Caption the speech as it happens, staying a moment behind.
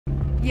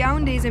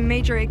Yaoundé is a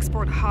major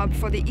export hub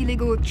for the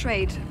illegal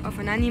trade of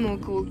an animal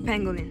called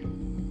pangolin.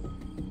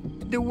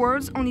 The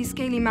world's only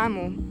scaly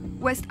mammal,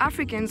 West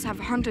Africans have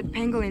hunted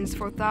pangolins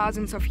for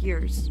thousands of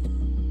years.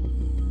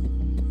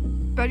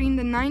 But in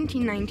the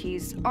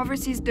 1990s,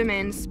 overseas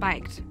demand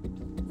spiked.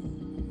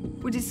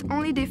 With its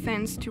only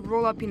defense to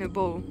roll up in a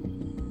ball,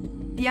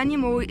 the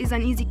animal is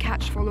an easy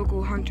catch for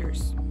local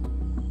hunters.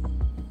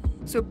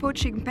 So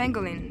poaching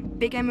pangolin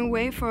became a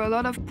way for a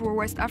lot of poor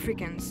West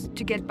Africans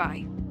to get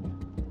by.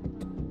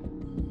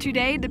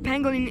 Today, the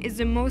pangolin is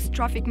the most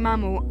trafficked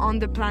mammal on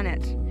the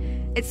planet.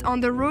 It's on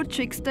the road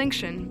to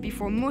extinction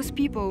before most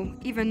people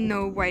even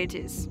know where it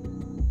is.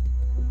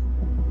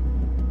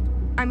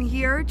 I'm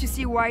here to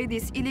see why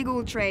this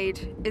illegal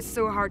trade is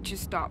so hard to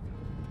stop.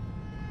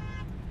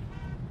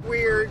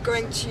 We're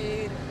going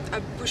to a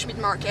bushmeat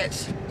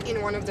market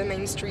in one of the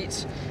main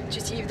streets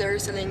to see if they're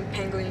selling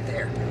pangolin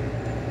there.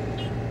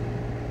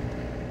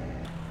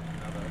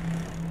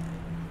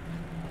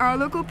 Our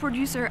local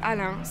producer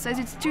Alain says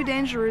it's too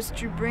dangerous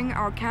to bring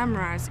our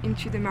cameras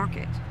into the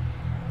market.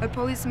 A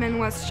policeman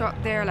was shot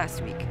there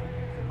last week,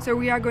 so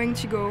we are going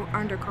to go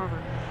undercover.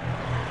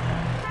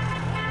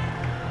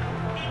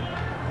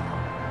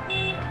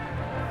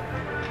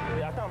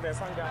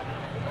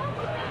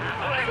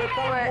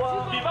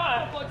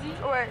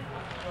 Ouais.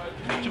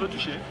 Tu veux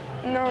toucher?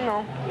 Non,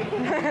 non.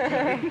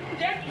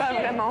 Pas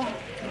vraiment.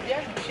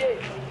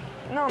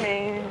 Non,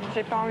 mais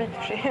j'ai pas envie de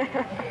toucher.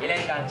 Il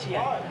est gentil.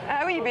 Hein?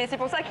 Ah oui, mais c'est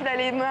pour ça qu'il a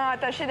les mains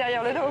attachées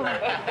derrière le dos.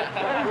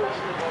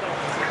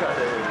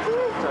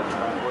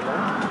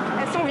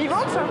 Elles sont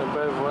vivantes?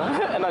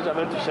 Elle n'a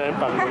jamais touché un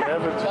pangolin.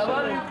 Ça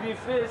va lui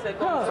griffer, c'est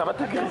comme ça va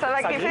te griffer. Ça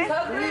va griffer?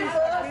 Ça griffe,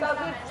 ça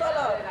griffe ça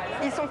là.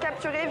 Ils sont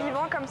capturés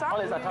vivants comme ça? On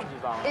les attrape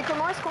vivants. Et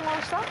comment est-ce qu'on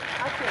mange ça?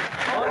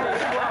 On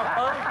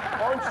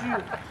les tue,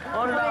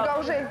 on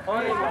l'égorge. On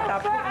les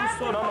tape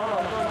au sol. Non.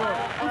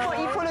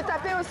 Il faut le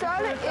taper au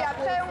sol et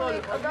après on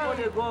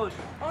l'égorge.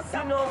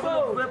 Sinon, vous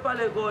ne pouvez pas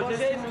l'égorger.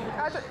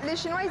 Les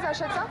Chinois, ils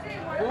achètent ça?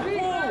 Beaucoup.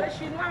 Les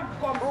Chinois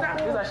comme ça.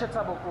 Ils achètent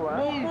ça beaucoup. Hein?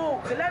 Beaucoup.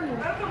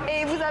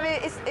 Et vous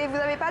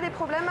avez pas des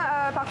problèmes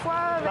parfois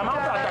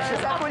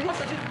avec la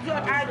police?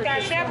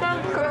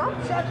 Comment?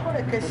 J'ai trop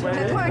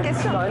de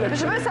questions.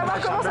 Je veux savoir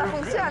comment ça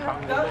fonctionne.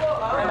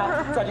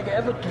 Ça dit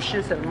qu'elle veut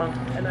toucher seulement.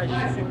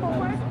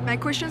 My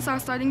questions are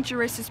starting to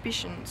raise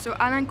suspicion, so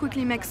Alain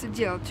quickly makes a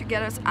deal to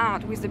get us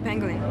out with the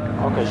pangolin.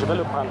 Ok, je vais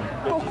le prendre.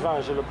 Le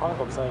vivant, je le prends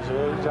comme ça. Je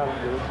vais déjà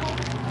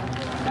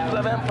le... Vous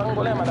avez un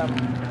pangolin, madame?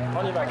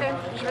 On y va. Ok,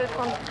 je vais le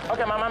prendre. Ok,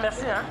 maman,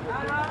 merci. Hein?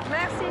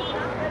 Merci.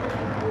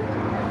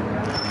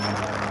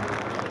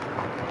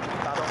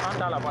 Pardon, entre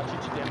dans la voiture,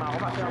 tu démarres. On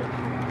va faire...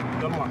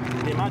 Donne-moi.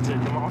 Démarre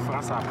directement, on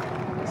fera ça après.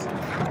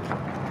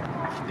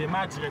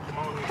 Démarre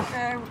directement.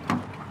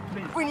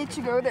 We need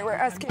to go. They were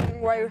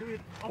asking why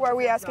are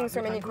we asking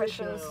so many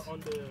questions.